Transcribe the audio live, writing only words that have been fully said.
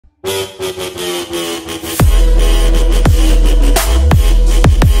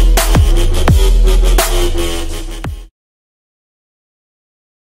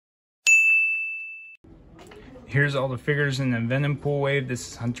Here's all the figures in the Venompool wave. This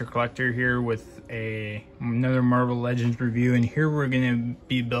is Hunter Collector here with another Marvel Legends review, and here we're going to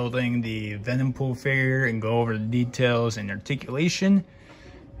be building the Venompool figure and go over the details and articulation.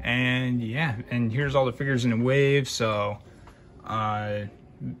 And yeah, and here's all the figures in the wave. So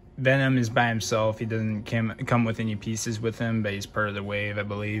Venom is by himself. He doesn't come with any pieces with him, but he's part of the wave, I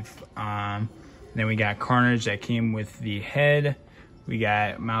believe. Then we got Carnage that came with the head. We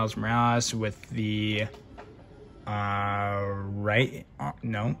got Miles Morales with the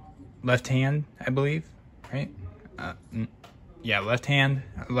left hand, I believe, right? Yeah, left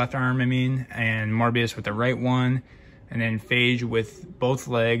arm, I mean, and Morbius with the right one, and then Phage with both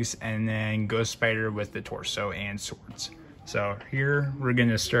legs, and then Ghost Spider with the torso and swords. So here we're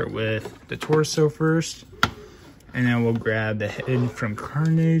gonna start with the torso first, and then we'll grab the head from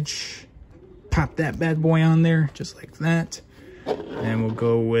Carnage, pop that bad boy on there just like that, and we'll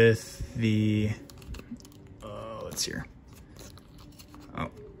go with the let's see here. Oh,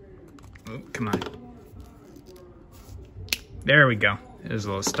 come on. There we go. It was a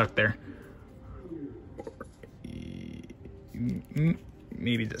little stuck there.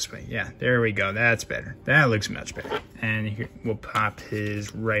 Maybe this way. Yeah, there we go. That's better. That looks much better. And here we'll pop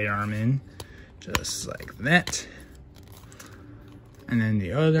his right arm in just like that. And then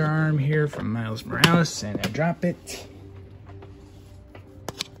the other arm here from Miles Morales, and I drop it.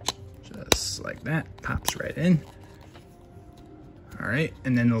 Just like that. Pops right in. All right,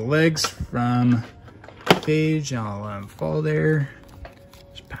 and then the legs from Phage, I'll let them fall there.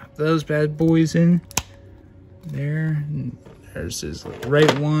 Just pop those bad boys in there. And there's his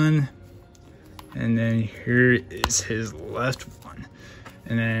right one, and then here is his left one.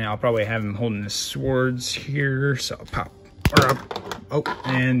 And then I'll probably have him holding the swords here, so I'll pop or up. Oh,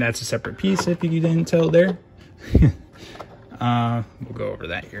 and that's a separate piece if you didn't tell there. We'll go over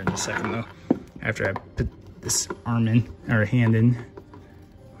that here in a second though, after I put this arm in, or hand in.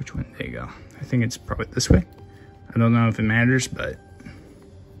 Which one? There you go. I think it's probably this way. I don't know if it matters, but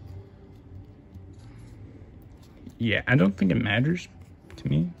yeah, I don't think it matters to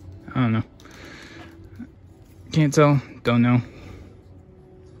me. I don't know. Can't tell. Don't know.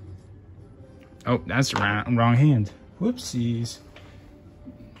 Oh, that's the wrong hand. Whoopsies.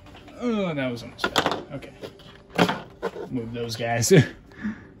 Oh, that was almost bad. Okay. Move those guys.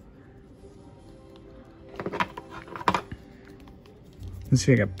 Let's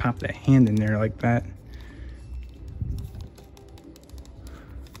see if I can pop that hand in there like that.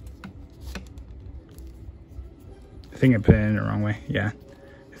 I think I put it in the wrong way. Yeah,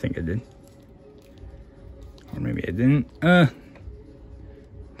 I think I did. Or maybe I didn't. The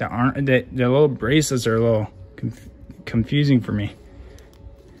little bracelets are a little confusing for me.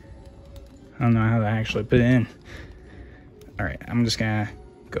 I don't know how to actually put it in. All right, I'm just gonna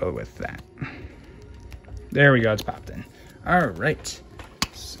go with that. There we go, it's popped in. All right.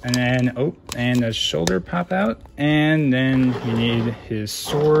 And then, oh, and the shoulder pop out. And then you need his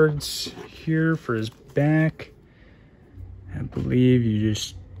swords here for his back. I believe you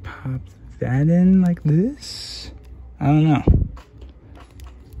just pop that in like this. I don't know.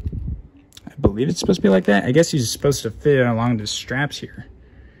 I believe it's supposed to be like that. I guess he's supposed to fit along the straps here.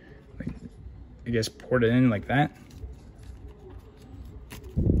 Like, I guess port it in like that.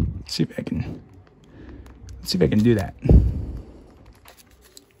 Let's see if I can do that.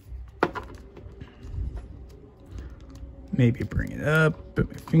 Maybe bring it up, put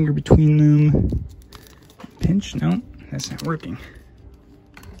my finger between them. Pinch, no, that's not working.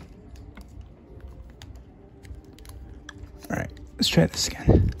 All right, let's try this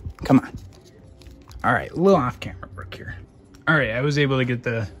again. Come on. All right, a little off camera work here. All right, I was able to get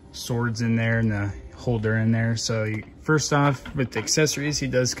the swords in there and the holder in there. So first off, with the accessories, he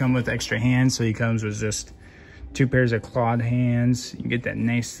does come with extra hands. So he comes with just 2 pairs of clawed hands. You get that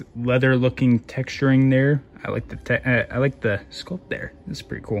nice leather looking texturing there. I like the sculpt there. It's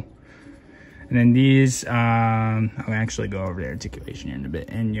pretty cool. And then these, I'll actually go over the articulation here in a bit.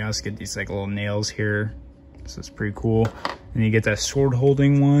 And you also get these like little nails here. So it's pretty cool. And you get that sword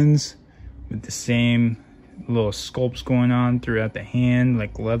holding ones with the same little sculpts going on throughout the hand,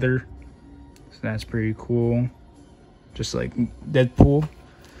 like leather. So that's pretty cool. Just like Deadpool.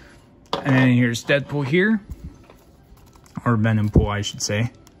 And then here's Deadpool here. Or Venompool, I should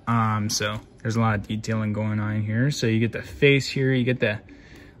say. So there's a lot of detailing going on here. So you get the face here, you get the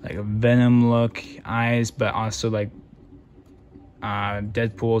like a Venom look, eyes, but also like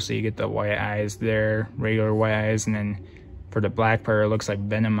Deadpool. So you get the white eyes there, regular white eyes, and then For the black part, it looks like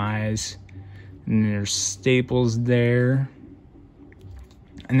Venom eyes. And there's staples there.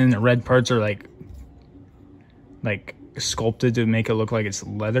 And then the red parts are like sculpted to make it look like it's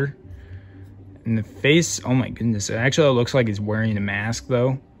leather. And the face, oh my goodness, it actually looks like he's wearing a mask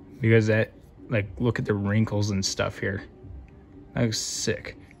though, because that, like, look at the wrinkles and stuff here. That looks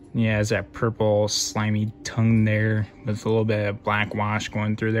sick. Yeah, it's that purple slimy tongue there with a little bit of black wash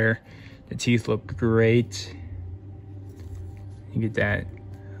going through there. The teeth look great. You get that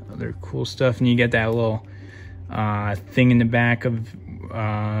other cool stuff, and you get that little thing in the back of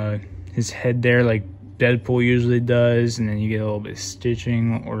his head there, like Deadpool usually does, and then you get a little bit of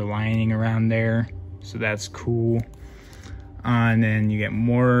stitching or lining around there, so that's cool. And then you get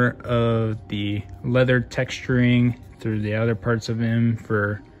more of the leather texturing through the other parts of him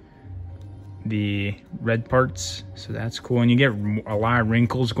for the red parts, so that's cool. And you get a lot of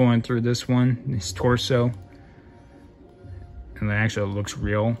wrinkles going through this one, his torso, and it actually looks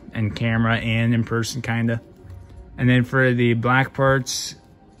real in camera and in person kind of. And then for the black parts,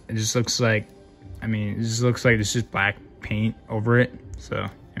 it just looks like, I mean, it just looks like it's just black paint over it, so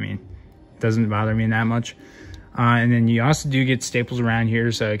I mean, it doesn't bother me that much. And then you also do get staples around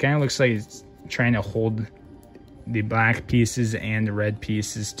here, so it kind of looks like it's trying to hold the black pieces and the red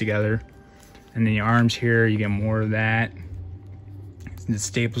pieces together. And then the arms here, you get more of that. The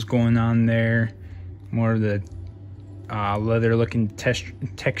staples going on there. More of the leather looking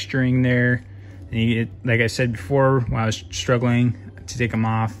texturing there. And you get, like I said before, when I was struggling to take them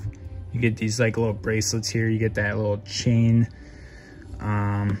off, you get these like little bracelets here. You get that little chain.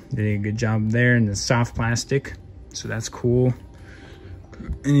 They did a good job there. And the soft plastic, so that's cool.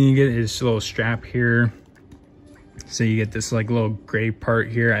 And then you get this little strap here. So you get this like little gray part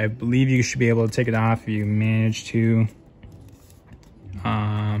here. I believe you should be able to take it off if you manage to.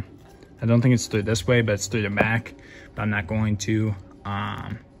 I don't think it's through this way, but it's through the back. But I'm not going to.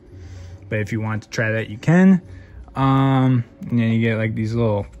 But if you want to try that, you can. And then you get like these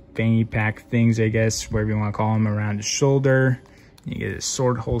little fanny pack things, I guess, whatever you want to call them, around the shoulder. You get his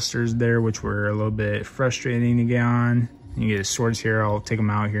sword holsters there, which were a little bit frustrating to get on. You get his swords here. I'll take them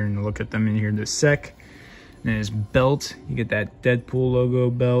out here and look at them in here in a sec. And his belt, you get that Deadpool logo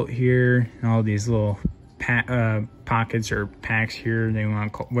belt here, and all these little pockets or packs here, they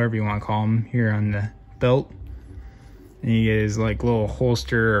want to call, whatever you want to call them, here on the belt. And you get his like little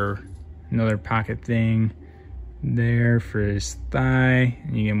holster or another pocket thing there for his thigh.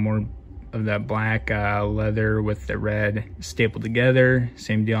 And you get more of that black leather with the red stapled together.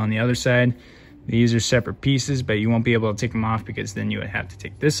 Same deal on the other side. These are separate pieces, but you won't be able to take them off because then you would have to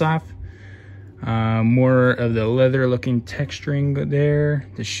take this off. More of the leather looking texturing there.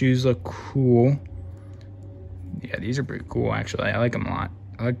 The shoes look cool. Yeah, these are pretty cool actually. I like them a lot.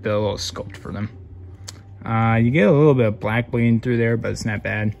 I like the little sculpt for them. You get a little bit of black bleeding through there, but it's not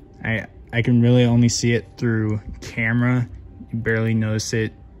bad. I can really only see it through camera. You barely notice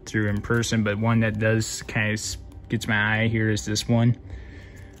it through in person, but one that does kind of gets my eye here is this one.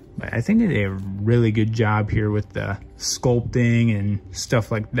 But I think they did a really good job here with the sculpting and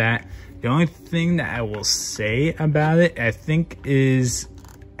stuff like that. The only thing that I will say about it, I think, is,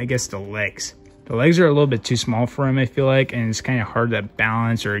 I guess, the legs. The legs are a little bit too small for him, I feel like, and it's kind of hard to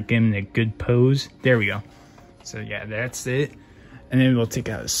balance or give him a good pose. There we go. So yeah, that's it. And then we'll take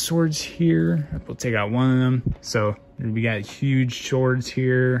out his swords here. We'll take out one of them. So we got huge swords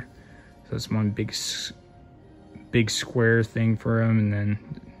here. So it's one big square thing for him, and then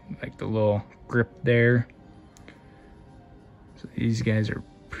like the little grip there. So these guys are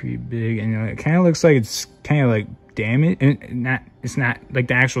pretty big, and it kind of looks like it's kind of like damaged. It's not like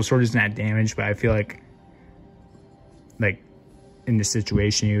the actual sword is not damaged, but I feel like in the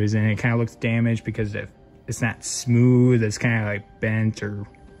situation he was in, it kind of looks damaged because it's not smooth. It's kind of like bent or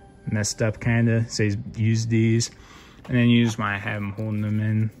messed up kind of. So he's used these, and then you just want to have him holding them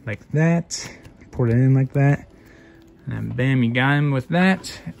in like that, pour it in like that, and then bam, you got him with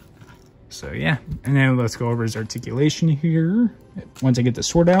that. So yeah, and then let's go over his articulation here once I get the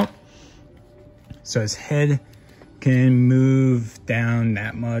sword out. So his head can move down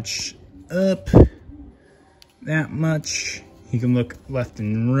that much, up that much. He can look left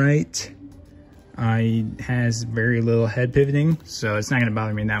and right. He has very little head pivoting, so it's not going to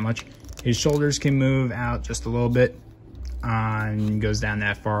bother me that much. His shoulders can move out just a little bit and goes down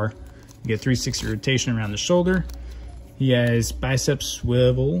that far. You get 360 rotation around the shoulder. He has bicep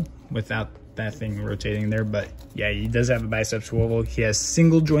swivel without that thing rotating there, but yeah, he does have a bicep swivel. He has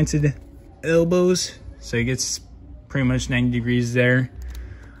single jointed elbows, so he gets pretty much 90 degrees there.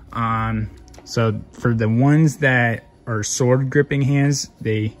 So for the ones that are sword gripping hands,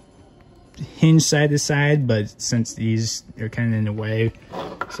 they hinge side to side, but since these are kind of in the way,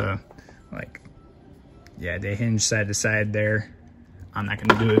 so like, yeah, they hinge side to side there. I'm not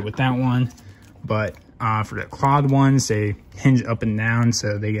gonna do it with that one, but for the clawed ones, they hinge up and down,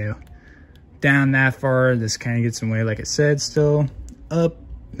 so they go down that far. This kind of gets in the way, like I said, still up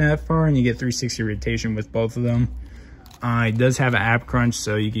that far, and you get 360 rotation with both of them. It does have an ab crunch,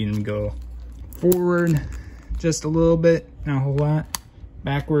 so you can go forward just a little bit, not a whole lot,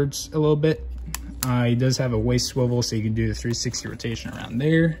 backwards a little bit. He does have a waist swivel, so you can do the 360 rotation around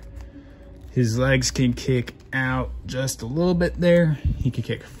there. His legs can kick out just a little bit there. He can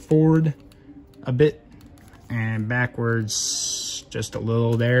kick forward a bit and backwards just a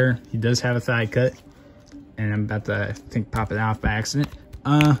little there. He does have a thigh cut, and I'm about to, I think, pop it off by accident.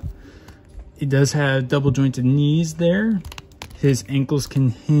 He does have double jointed knees there. His ankles can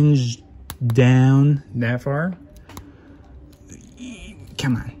hinge down that far.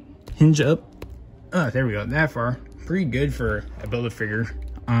 Come on, hinge up. Oh, there we go, that far. Pretty good for a Build-A-Figure.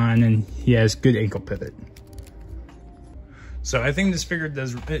 And then he has good ankle pivot. So I think this figure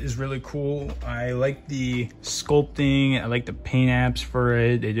is really cool. I like the sculpting. I like the paint apps for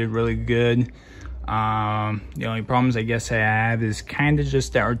it. They did really good. The only problems I guess I have is kind of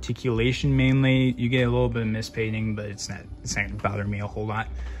just the articulation mainly. You get a little bit of mispainting, but it's not gonna bother me a whole lot.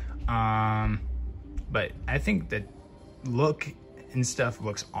 But I think the look and stuff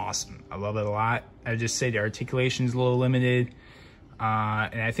looks awesome. I love it a lot. I just say the articulation is a little limited.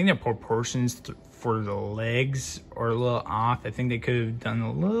 And I think the proportions for the legs are a little off. I think they could have done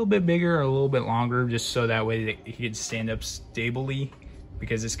a little bit bigger or a little bit longer, just so that way he could stand up stably,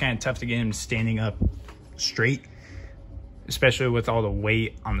 because it's kind of tough to get him standing up straight, especially with all the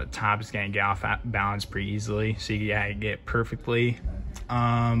weight on the top. It's gonna get off balance pretty easily, so you gotta get it perfectly.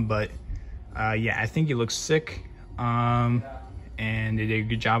 Yeah, I think he looks sick, and they did a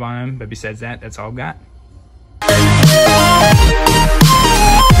good job on him. But besides that, that's all I've got.